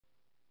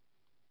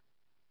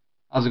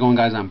How's it going,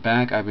 guys? I'm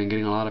back. I've been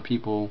getting a lot of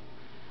people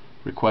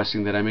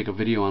requesting that I make a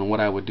video on what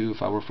I would do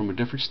if I were from a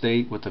different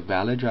state with a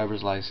valid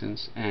driver's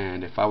license,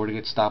 and if I were to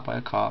get stopped by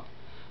a cop,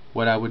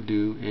 what I would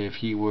do if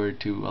he were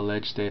to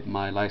allege that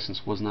my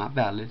license was not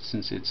valid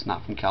since it's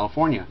not from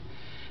California.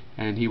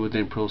 And he would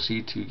then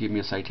proceed to give me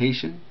a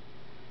citation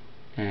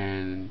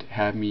and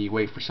have me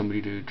wait for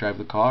somebody to drive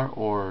the car,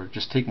 or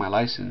just take my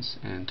license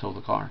and tow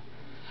the car.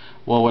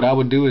 Well, what I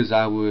would do is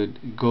I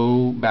would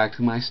go back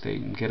to my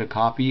state and get a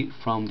copy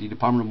from the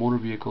Department of Motor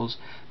Vehicles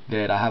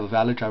that I have a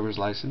valid driver's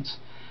license,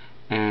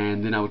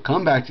 and then I would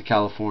come back to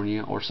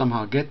California or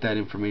somehow get that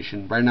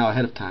information right now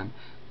ahead of time.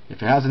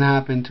 If it hasn't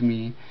happened to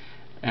me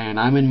and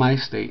I'm in my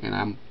state and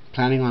I'm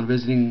planning on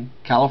visiting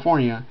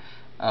California,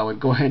 I would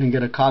go ahead and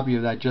get a copy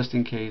of that just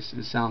in case.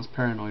 It sounds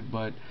paranoid,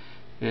 but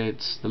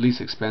it's the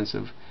least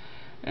expensive.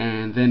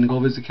 And then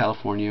go visit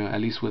California, at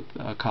least with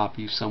a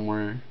copy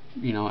somewhere,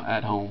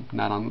 at home,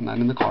 not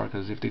in the car,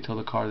 because if they tow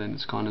the car, then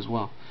it's gone as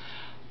well.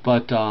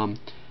 But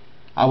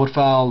I would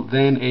file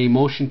then a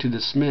motion to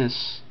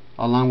dismiss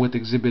along with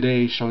Exhibit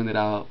A, showing that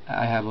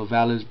I have a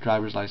valid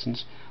driver's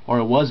license, or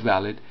it was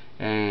valid,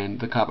 and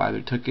the cop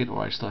either took it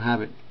or I still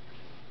have it.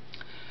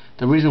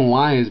 The reason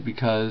why is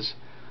because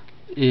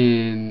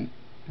in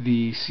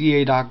the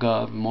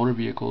CA.gov motor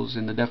vehicles,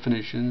 in the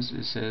definitions,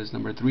 it says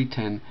number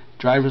 310,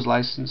 driver's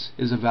license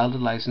is a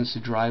valid license to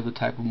drive the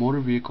type of motor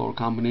vehicle or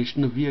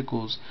combination of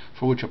vehicles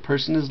for which a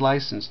person is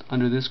licensed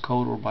under this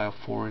code or by a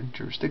foreign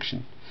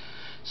jurisdiction.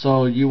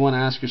 So you want to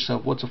ask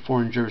yourself, what's a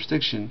foreign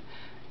jurisdiction?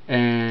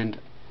 And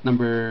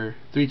number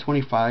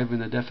 325 in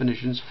the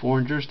definitions,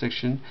 foreign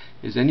jurisdiction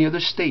is any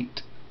other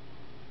state.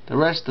 The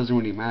rest doesn't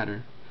really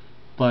matter,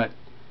 but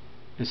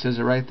it says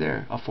it right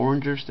there. A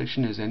foreign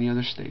jurisdiction is any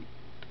other state.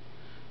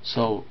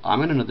 So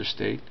I'm in another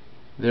state,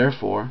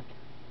 therefore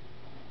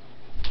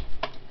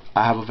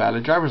I have a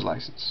valid driver's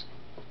license.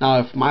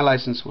 Now, if my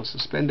license was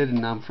suspended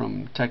and I'm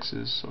from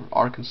Texas or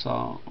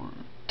Arkansas or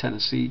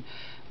Tennessee,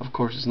 of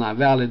course it's not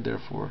valid,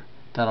 therefore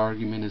that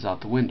argument is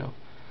out the window.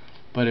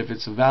 But if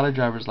it's a valid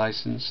driver's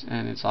license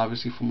and it's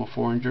obviously from a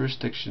foreign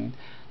jurisdiction,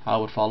 I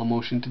would file a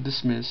motion to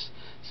dismiss,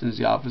 since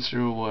the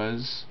officer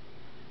was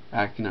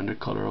acting under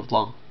color of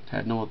law,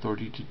 had no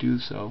authority to do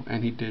so,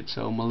 and he did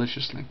so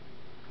maliciously.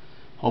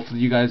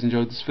 Hopefully you guys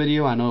enjoyed this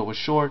video. I know it was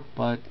short,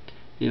 but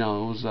it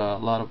was a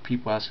lot of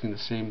people asking the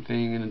same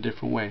thing in a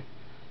different way.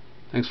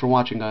 Thanks for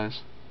watching,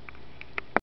 guys.